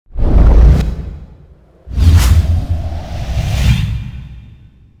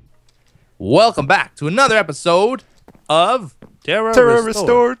Welcome back to another episode of Terra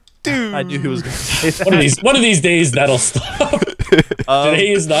Restored. Dude. I knew he was going to say that. One of these days that'll stop.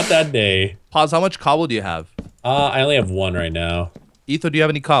 Today is not that day. Pause, how much cobble do you have? I only have one right now. Etho, do you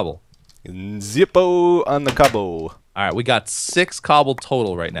have any cobble? Zippo on the cabo. All right, we got 6 cobble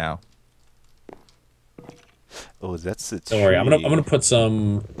total right now. Oh, that's the tree. Don't worry, I'm gonna put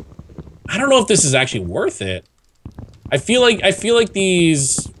some. I don't know if this is actually worth it. I feel like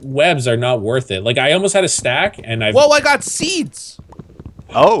these webs are not worth it. Like I almost had a stack, and I've. Whoa, I got seeds.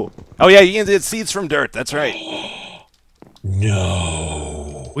 Oh yeah, you can get seeds from dirt. That's right.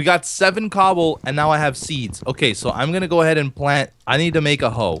 No. We got 7 cobble, and now I have seeds. Okay, so I'm gonna go ahead and plant. I need to make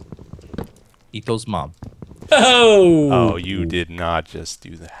a hoe. Etho's mom. Oh. Oh, you did not just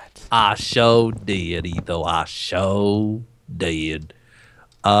do that. I sure did, Etho. I sure did.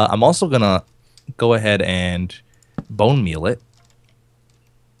 I'm also gonna go ahead and bone meal it.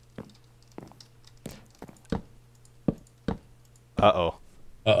 Uh-oh.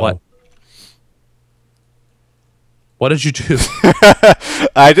 What? What did you do?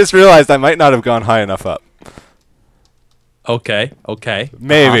 I just realized I might not have gone high enough up. Okay.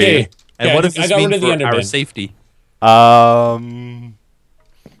 Maybe. Okay. And Yeah, what does I this got mean rid of the for Enderman. our safety?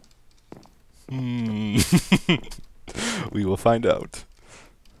 We will find out.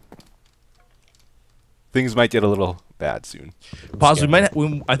 Things might get a little bad soon. Pause.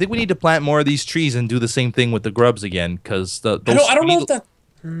 I think we need to plant more of these trees and do the same thing with the grubs again, because I don't know if that.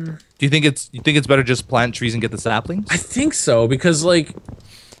 Do you think it's better just plant trees and get the saplings? I think so because like,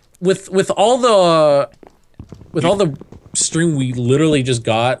 with all the string we literally just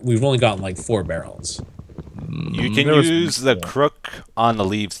got, we've only gotten like 4 barrels. You can use the crook on the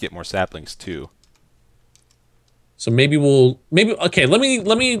leaves to get more saplings too. So maybe okay. Let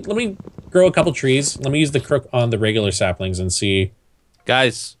me grow a couple trees. Let me use the crook on the regular saplings and see.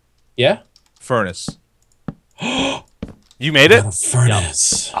 Guys, Yeah. furnace. You made it? A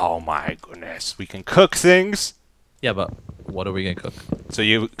furnace. Oh my goodness. We can cook things. Yeah, but what are we gonna cook? So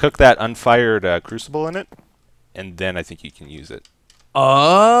you cook that unfired crucible in it, and then I think you can use it.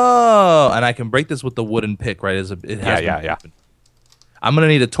 Oh, and I can break this with the wooden pick, right? Yeah. I'm gonna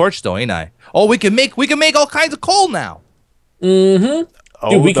need a torch though, ain't I? Oh, we can make all kinds of coal now. Mm-hmm. Oh,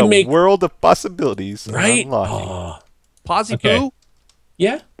 Dude, we the can make world of possibilities. are right. unlocking. Oh, Posy Okay. poo.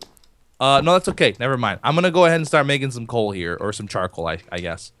 yeah. No, that's okay. Never mind. I'm gonna go ahead and start making some coal here, or some charcoal, I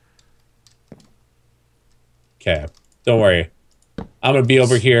guess. Okay. Don't worry. I'm gonna be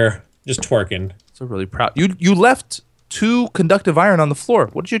over here just twerking. So really proud. You left 2 conductive iron on the floor.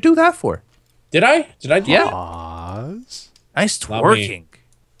 What did you do that for? Did I? Did I do Yeah. that? Pause. Nice Not me. twerking.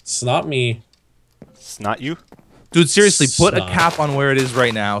 It's not me. It's not you? Dude, seriously, put a Stop. cap on where it is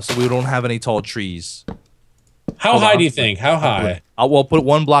right now so we don't have any tall trees. How Hold high on. do you think? How high? Well, put it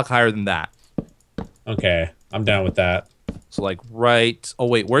 1 block higher than that. Okay. I'm down with that. So like right. Oh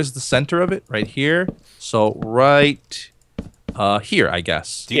wait, where's the center of it? Right here. So right here, I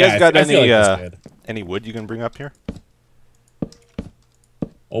guess. Do you guys got I feel any like that's good. any wood you can bring up here?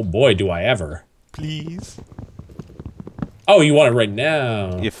 Oh boy, do I ever. Please. Oh, you want it right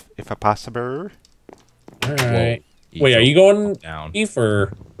now. If a possible. All right. Whoa. Wait, are you going down? Eve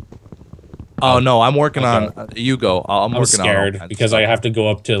or Oh no, I'm working Okay. on. You go. I'm I'm working on. all scared kinds of because stuff. I have to go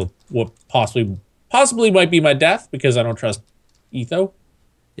up to what possibly might be my death because I don't trust Etho.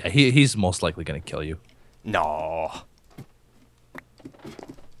 Yeah, he's most likely gonna kill you. No.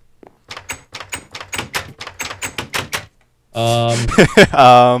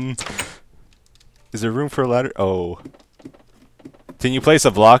 Is there room for a ladder? Oh. Can you place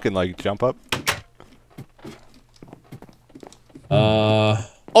a block and like jump up?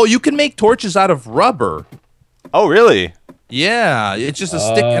 Oh, you can make torches out of rubber. Oh, really? Yeah, it's just a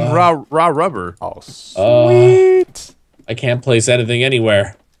stick and raw rubber. Oh, sweet. I can't place anything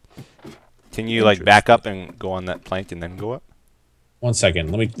anywhere. Can you like back up and go on that plank and then go up? 1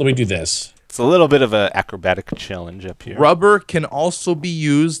 second. Let me do this. It's a little bit of an acrobatic challenge up here. Rubber can also be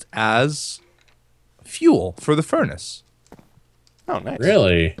used as fuel for the furnace. Oh, nice.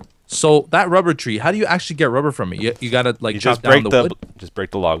 Really? So that rubber tree, how do you actually get rubber from it? You gotta like You chop just down break the wood. just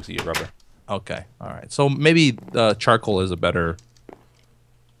break the logs to get rubber. Okay, all right. So maybe charcoal is a better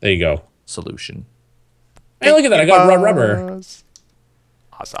There you go. solution. Hey, look at that. I got raw rubber.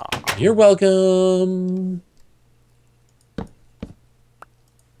 Awesome. You're welcome.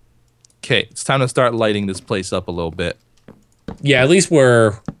 Okay, it's time to start lighting this place up a little bit. Yeah, at least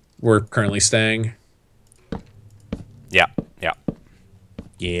we're currently staying. Yeah, yeah.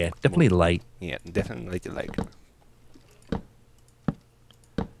 Yeah, definitely light. Yeah, definitely like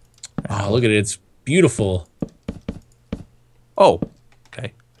Oh, look at it. It's beautiful. Oh,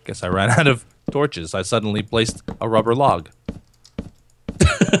 okay. Guess I ran out of torches. I suddenly placed a rubber log.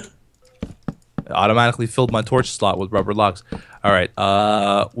 It automatically filled my torch slot with rubber logs. All right.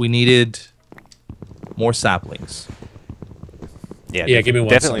 We needed more saplings. Yeah, give me one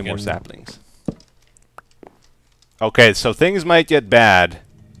definitely more second. saplings. Okay, so things might get bad.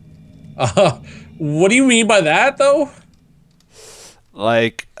 What do you mean by that, though?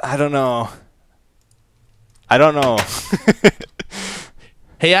 Like, I don't know. I don't know.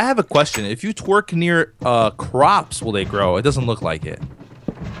 Hey, I have a question. If you twerk near crops, will they grow? It doesn't look like it.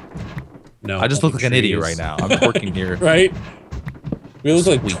 No. I just look like an idiot trees. right now. I'm twerking near. Right? We look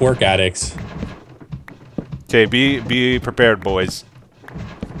like Sweet. twerk addicts. Okay, be prepared, boys.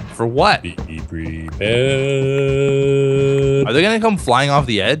 For what? Be prepared. Are they gonna come flying off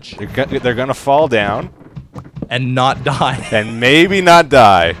the edge They're gonna fall down and not die? and maybe not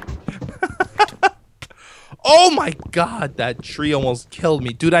die. Oh my god, that tree almost killed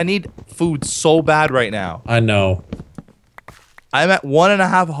me. Dude, I need food so bad right now. I know. I'm at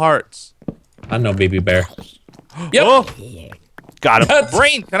 1.5 hearts. I know, baby bear. Yep. Oh, Got him. That's-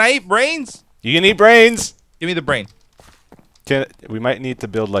 brain. Can I eat brains? You can eat brains. Give me the brain. We might need to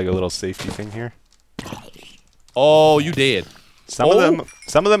build like a little safety thing here. Oh, you did. Some of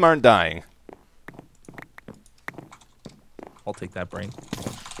them aren't dying. I'll take that brain.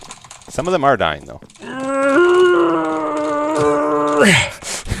 Some of them are dying though.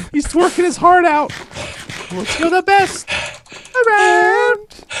 He's twerking his heart out. You're the best around.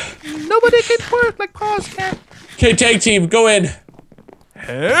 Nobody can twerk like Paws can. Okay, tag team, go in.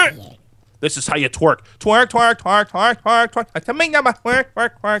 This is how you twerk. Twerk, twerk, twerk, twerk, twerk, twerk.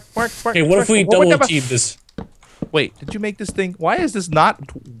 Twerk, twerk, twerk, twerk. Okay, what if we double team this? Wait, did you make this thing? Why is this not?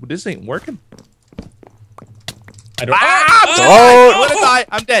 This ain't working. I don't. Oh! I'm gonna die.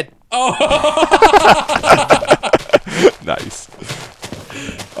 I'm dead. Nice.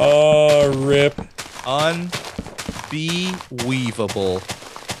 Oh, rip. Unbelievable.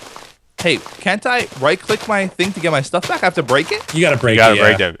 Hey, can't I right-click my thing to get my stuff back? I have to break it? You gotta break You gotta it.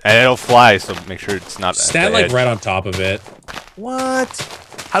 break them, and it'll fly. So make sure it's not. at Stand the like edge. right on top of it. What?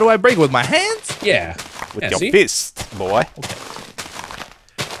 How do I break it? With my hands? Yeah. with Yeah, your see? fist, boy.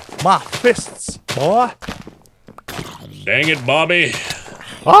 My fists, boy. Dang it, Bobby.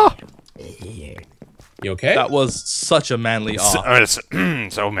 Ah, You okay? That was such a manly awe.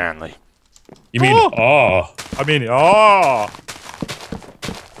 so manly. You mean oh? I mean, oh.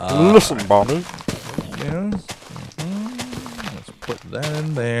 Listen, Bobby. Yes. Let's put that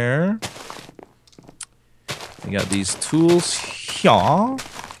in there. We got these tools here.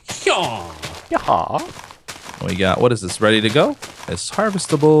 Yeah. Yeah. We got, what is this, ready to go? It's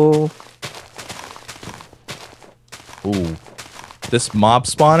harvestable. Ooh. This mob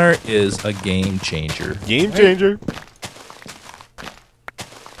spawner is a game changer. Game changer.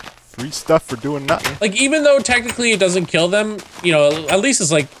 Free stuff for doing nothing. Like, even though technically it doesn't kill them, you know, at least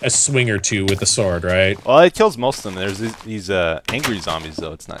it's like a swing or two with the sword, right? Well, it kills most of them. There's these angry zombies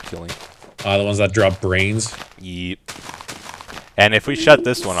though. It's not killing. The ones that drop brains. Yep. And if we shut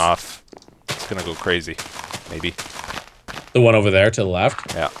this one off, it's gonna go crazy. Maybe. The one over there to the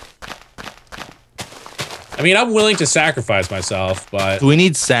left. Yeah. I mean, I'm willing to sacrifice myself, but Do we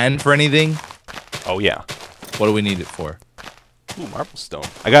need sand for anything? Oh yeah. What do we need it for? Ooh, marble stone.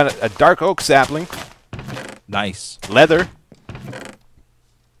 I got a dark oak sapling. Nice. Leather.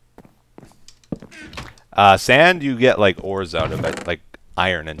 Sand, you get like ores out of it, like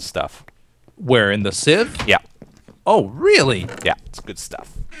iron and stuff. Where, in the sieve? Yeah. Oh, really? Yeah, it's good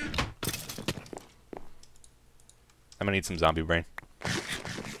stuff. I'm gonna need some zombie brain.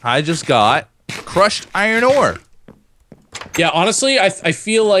 I just got crushed iron ore. yeah, honestly, I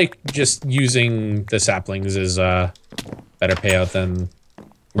feel like just using the saplings is better payout than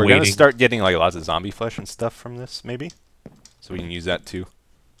We're waiting. gonna start getting like lots of zombie flesh and stuff from this, maybe. So we can use that too.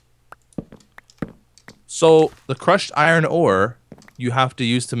 So, the crushed iron ore you have to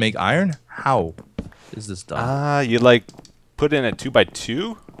use to make iron? How is this done? You like put in a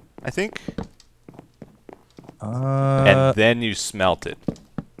 2x2, I think, and then you smelt it,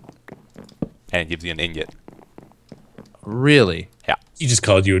 and it gives you an ingot. Really? Yeah. He just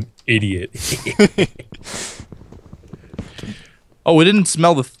called you an idiot. Oh, we didn't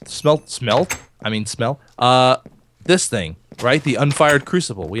smell the smell. This thing, right? The unfired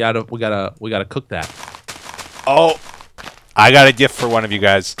crucible. We gotta cook that. Oh, I got a gift for one of you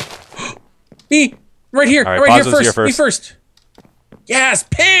guys. Me, right here, All right, right Pazzo's here here Me first. Yes,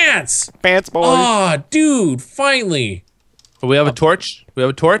 pants. Pants, boy. Oh, dude, finally. But we have a torch. We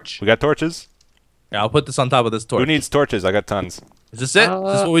have a torch. We got torches. Yeah, I'll put this on top of this torch. Who needs torches? I got tons. Is this it? Is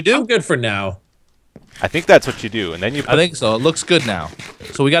this what we do? I'm good for now. I think that's what you do, and then you put... I think so. It looks good now.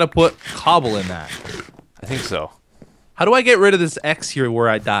 So we got to put cobble in that. I think so. How do I get rid of this X here where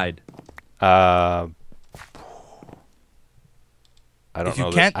I died? I don't If you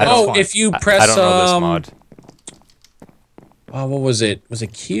know. can't- I don't, Oh, if you press I don't know this mod. Oh, what was it? Was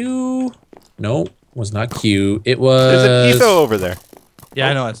it Q? No, it was not Q. It There's an was. etho over there. Yeah,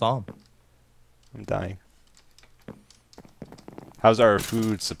 I know. I saw him. I'm dying. How's our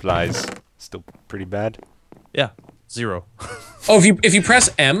food supplies? Still pretty bad. Yeah, 0. Oh, if you press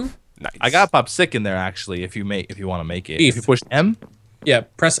M, Nice. I got pop sick in there actually. If you want to make it, Beef. if you push M, yeah,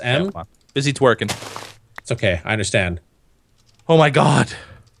 press M. come on. Busy twerking. It's okay. I understand. Oh my god.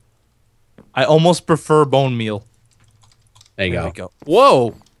 I almost prefer bone meal. There you There go. we go.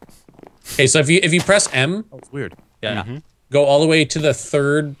 Whoa. Okay, so if you press M, That was weird. Yeah. Mhm. go all the way to the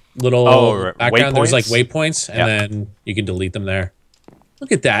third little Oh, background. There's like waypoints? waypoints, and Yeah. then you can delete them there.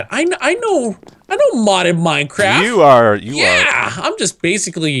 Look at that. I know modded Minecraft. You are. Yeah, I'm just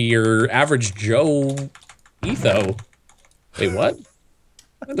basically your average Joe etho. Wait, what?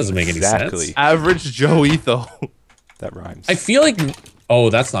 That doesn't make any Exactly. sense. Average Joe Etho. That rhymes. I feel like, oh,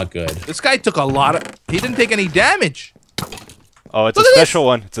 that's not good. This guy took a lot of. He didn't take any damage. Oh, it's Look a at special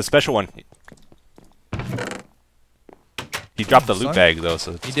one. It's a special one. He dropped the loot Son. bag though,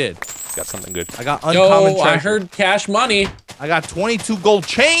 so He it's did. got something good. I got uncommon Yo, treasure. I heard cash money. I got 22 gold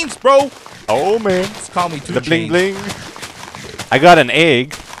chains, bro. Oh man, Just call me two the bling chains. bling. I got an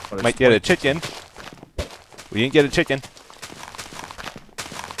egg. But it's Might get a 20. chicken. We didn't get a chicken.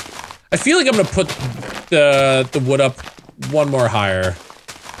 I feel like I'm gonna put the wood up one more higher,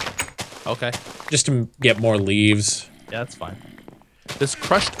 Okay. just to get more leaves. Yeah, that's fine. This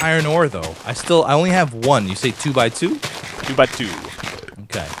crushed iron ore, though, I only have one. You say 2 by 2? 2 by 2.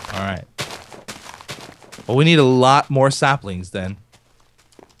 Okay. All right. Well, we need a lot more saplings then.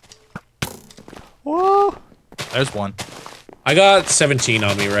 Whoa. There's one. I got 17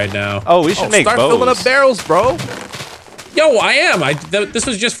 on me right now. Oh, we should make start bows. filling up barrels, bro. Yo, I am. This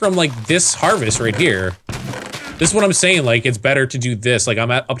was just from like this harvest right here. This is what I'm saying. Like, it's better to do this. Like,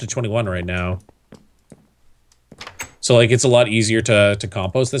 I'm at up to 21 right now. So like, it's a lot easier to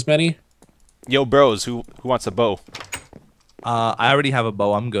compost this many. Yo, bros, who wants a bow? I already have a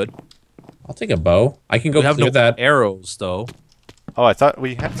bow. I'm good. I'll take a bow. I can go We have clear no that. arrows, though. Oh, I thought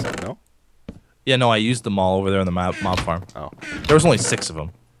we had some. No. Yeah, no, I used them all over there on the mob farm. Oh. There was only 6 of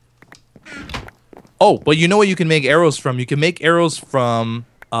them. Oh, but you know what you can make arrows from? You can make arrows from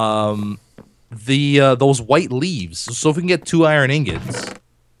those white leaves. So if we can get 2 iron ingots,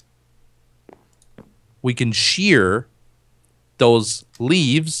 we can shear those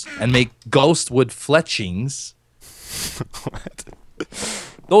leaves and make ghostwood fletchings. What?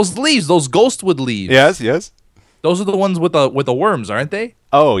 Those leaves, those ghostwood leaves. Yes, yes. Those are the ones with the worms, aren't they?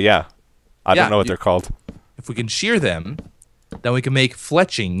 Oh, yeah. I Yeah, don't know what you- they're called. If we can shear them, then we can make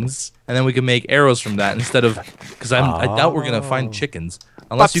fletchings, and then we can make arrows from that instead of because I doubt we're gonna find chickens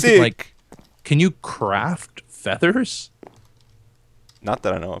unless you can like. Can you craft feathers? Not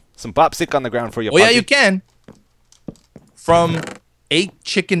that I know of. Some popsicle on the ground for you. Oh yeah, Poppy. you can. From 8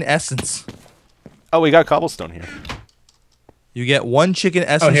 chicken essence, Oh, we got cobblestone here. you get 1 chicken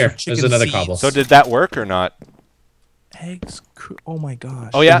essence. here, from chicken there's another seeds. cobble. So did that work or not? Eggs. Oh my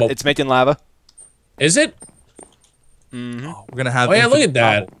gosh. Oh yeah, Well- it's making lava. Is it? Oh, we're gonna have. Oh yeah, look infinite at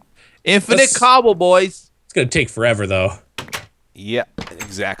that. cobble. Infinite That's- cobble, boys. It's gonna take forever though. Yeah,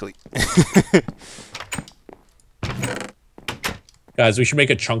 exactly. Guys, we should make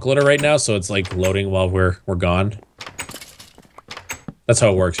a chunk loader right now, so it's like loading while we're gone. That's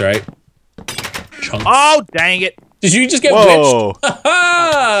how it works, right? Chunks. Oh dang it! Did you just get witched? Whoa!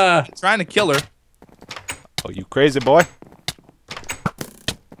 Ah! Trying to kill her. Oh, you crazy boy!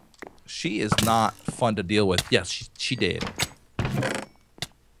 She is not fun to deal with. Yes, she did.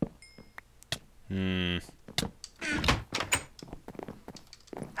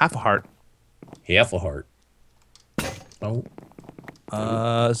 Half a heart. Half a heart. Oh.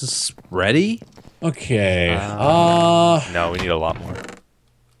 Is this ready? Okay. No, we need a lot more.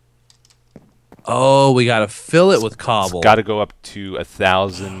 Oh, we gotta fill it with cobble. Got to go up to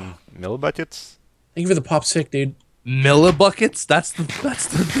 1,000 millibuckets. Thank you for the pop sick, dude. Millibuckets? That's the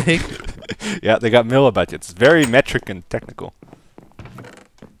thing. Yeah, they got millibuckets. Very metric and technical.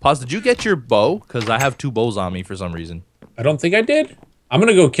 Pause. Did you get your bow? Because I have 2 bows on me for some reason. I don't think I did. I'm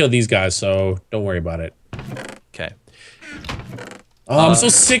gonna go kill these guys, so don't worry about it. Okay. Oh, I'm so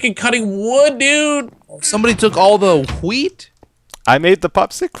sick of cutting wood, dude. Somebody took all the wheat I made the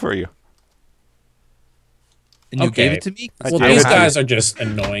popsicle for you. and you Okay. gave it to me. Well, I these did. guys are just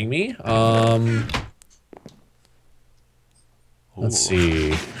annoying me. Let's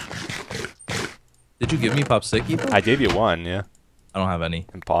Ooh. see. Did you give me Popsicle? Though? I gave you one, yeah. I don't have any.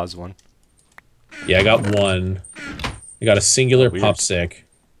 And pause one. Yeah, I got one. I got a singular Weird. Popsicle.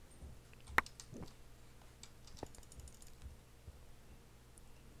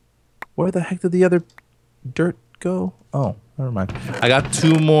 Where the heck did the other dirt go? Oh, never mind. I got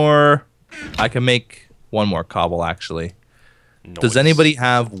 2 more. I can make 1 more cobble, actually. Does Nice. anybody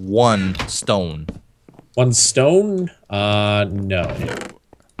have 1 stone? 1 stone? No.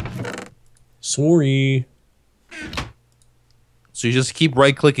 Sorry. So you just keep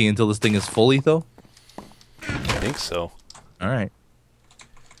right-clicking until this thing is fully, though? I think so. All right.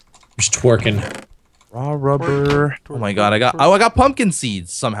 Just twerking. Raw rubber. Oh my god, I got pumpkin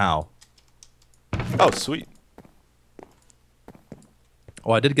seeds somehow. Oh, sweet.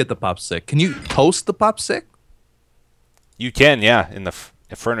 Oh, I did get the Popsicle. Can you toast the Popsicle? You can, yeah. In the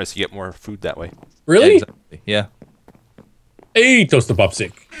furnace, you get more food that way. Really? Yeah, exactly. Yeah. Hey, toast the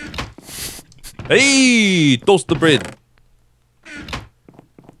Popsicle. Hey, toast the bread.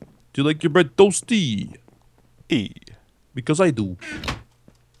 Do you like your bread toasty? Hey. Because I do.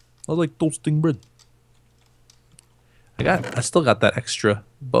 I like toasting bread. I still got that extra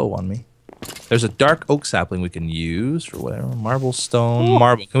bow on me. There's a dark oak sapling we can use for whatever. Marble stone,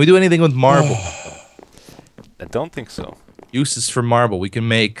 marble. Can we do anything with marble? I don't think so. Uses for marble. We can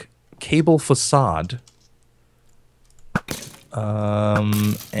make cable facade.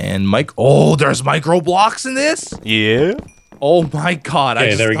 And oh, there's micro blocks in this? Yeah. Oh my god, I Okay,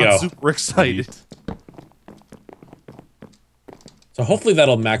 just there we got go. super excited. So hopefully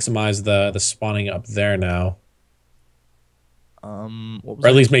that'll maximize the spawning up there now. What was Or at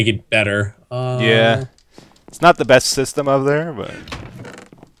that? least make it better. Yeah. It's not the best system up there, but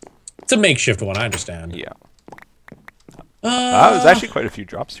It's a makeshift one, I understand. yeah. There's actually quite a few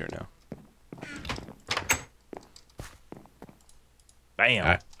drops here now.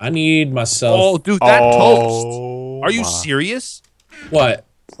 Bam. I need myself... Oh, dude, that toast. Oh, Are you my. serious? What?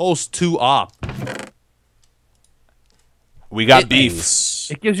 Toast 2 op. We got It beef.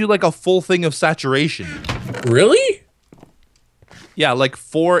 Nice. It gives you like a full thing of saturation. Really? Yeah, like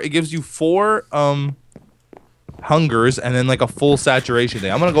 4. It gives you 4 hungers and then like a full saturation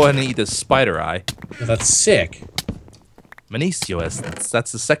thing. I'm gonna go ahead and eat this spider eye. Oh, that's sick. Minicio essence.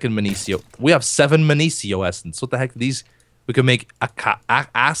 That's the second Minicio. We have 7 Minicio essence. What the heck are these? We can make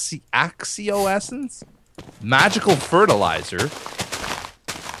Axio essence, magical fertilizer,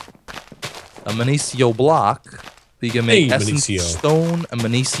 a Minicio block. We can make Hey, essence Minicio. stone, a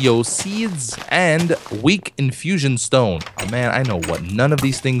Minicio seeds, and weak infusion stone. Oh man, I know what none of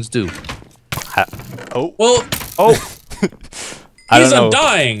these things do. Oh, Well, Oh, I don't he's know.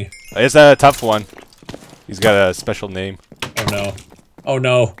 undying. It's a tough one. He's got a special name. Oh no. Oh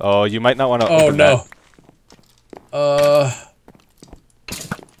no. Oh, you might not want to. Oh open no. oh,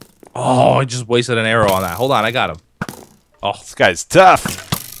 I just wasted an arrow on that. Hold on, I got him. Oh, this guy's tough.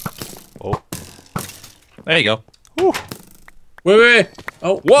 Oh, There you go. Wait.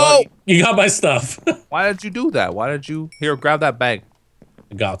 Oh, Whoa! well, you got my stuff. Why did you do that? Why did you? Here, grab that bag.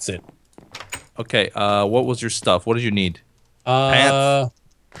 I got it. Okay, what was your stuff? What did you need? I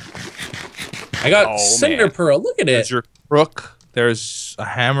got Oh, Cinder man. Pearl. Look at it. There's your crook. There's a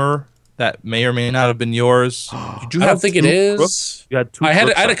hammer that may or may not have been yours. Did you I have don't think it 2 is. crooks? You had 2 I had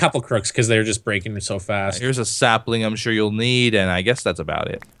crooks a on. couple crooks because they were just breaking so fast. Here's a sapling I'm sure you'll need, and I guess that's about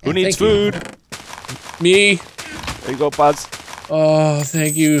it. who needs thank you. food? Me. There you go, Pods. Oh,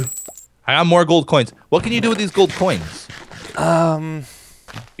 thank you. I got more gold coins. What can you do with these gold coins? Become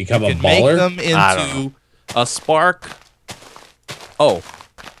You a can make baller. them I don't into a spark. Oh,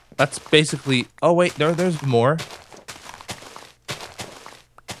 that's basically. Oh wait, there's more.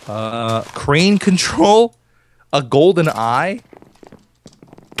 Crane control, a golden eye,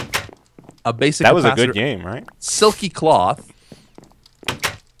 a basic. That was a capacitor, good game, right? Silky cloth,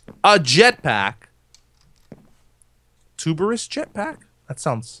 a jetpack, tuberous jetpack. That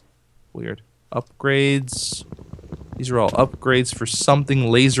sounds weird. Upgrades. These are all upgrades for something.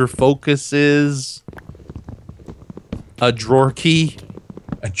 Laser focuses. A drawer key.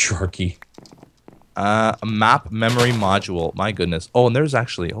 A jerky. A map memory module. My goodness. Oh, and there's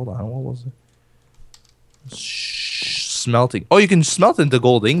actually. Hold on. What was it? Smelting. Oh, you can smelt into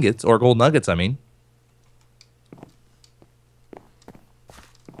gold ingots or gold nuggets. I mean.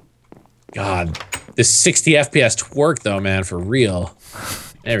 God, this 60 FPS twerk though, man, for real.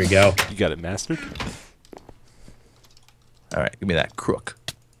 There we go. You got it mastered. All right, give me that crook.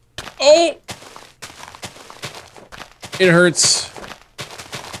 Oh, it hurts.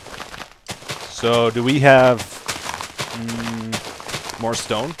 So, do we have more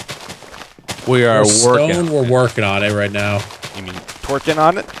stone? We are working. Stone, we're working on it right now. You mean torquing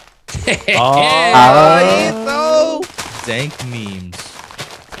on it? Oh, dank memes.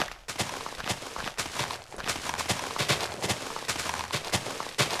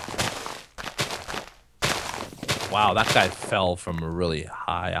 Wow, that guy fell from a really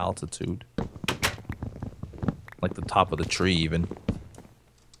high altitude. Like the top of the tree, even.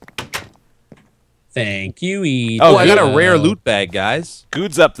 Thank you, Ed. Oh, I got a rare loot bag, guys.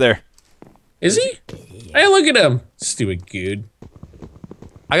 Good's up there. Is he? Hey, look at him. Stupid good.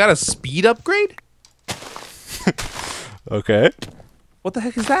 I got a speed upgrade? Okay. What the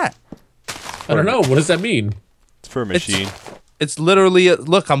heck is that? I don't know. What does that mean? It's for a machine. It's literally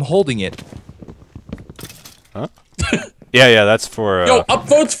look, I'm holding it. Huh? Yeah, that's for... Yo,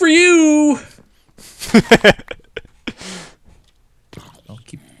 upvotes for you! I'll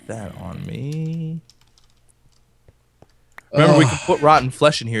keep that on me. Remember, we can put rotten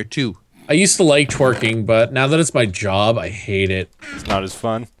flesh in here, too. I used to like twerking, but now that it's my job, I hate it. It's not as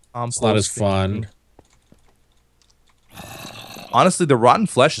fun. It's not as fun. Honestly, the rotten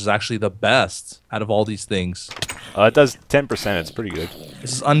flesh is actually the best out of all these things. It does 10%. It's pretty good.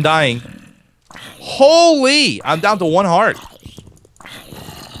 This is undying. Holy! I'm down to 1 heart.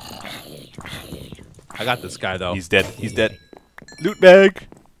 I got this guy, though. He's dead. He's dead. Loot bag.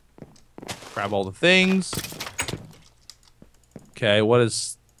 Grab all the things. Okay, what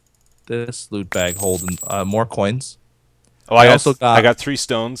is this loot bag holding? More coins. Oh, I also got... I got 3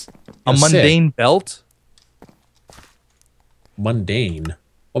 stones. A mundane belt. Mundane?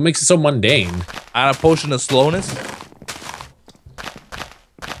 What makes it so mundane? I got a potion of slowness.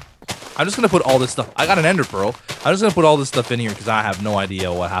 I'm just gonna put all this stuff. I got an ender pearl. I'm just gonna put all this stuff in here because I have no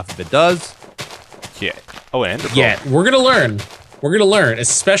idea what half of it does. Yeah. Oh, and Yeah, we're gonna learn. We're gonna learn,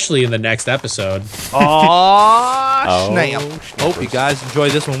 especially in the next episode. Oh, snap. snap. Hope you guys enjoy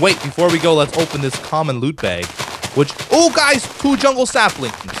this one. Wait, before we go, let's open this common loot bag. Which, oh, guys, 2 jungle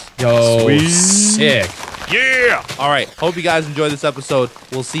saplings. Yo, Sweet. sick. Yeah. All right, hope you guys enjoy this episode.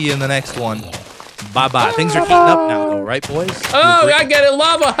 We'll see you in the next one. Bye-bye. Things are heating up now, though, right, boys? Oh, I get it,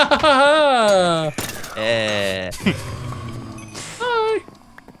 lava! Eh.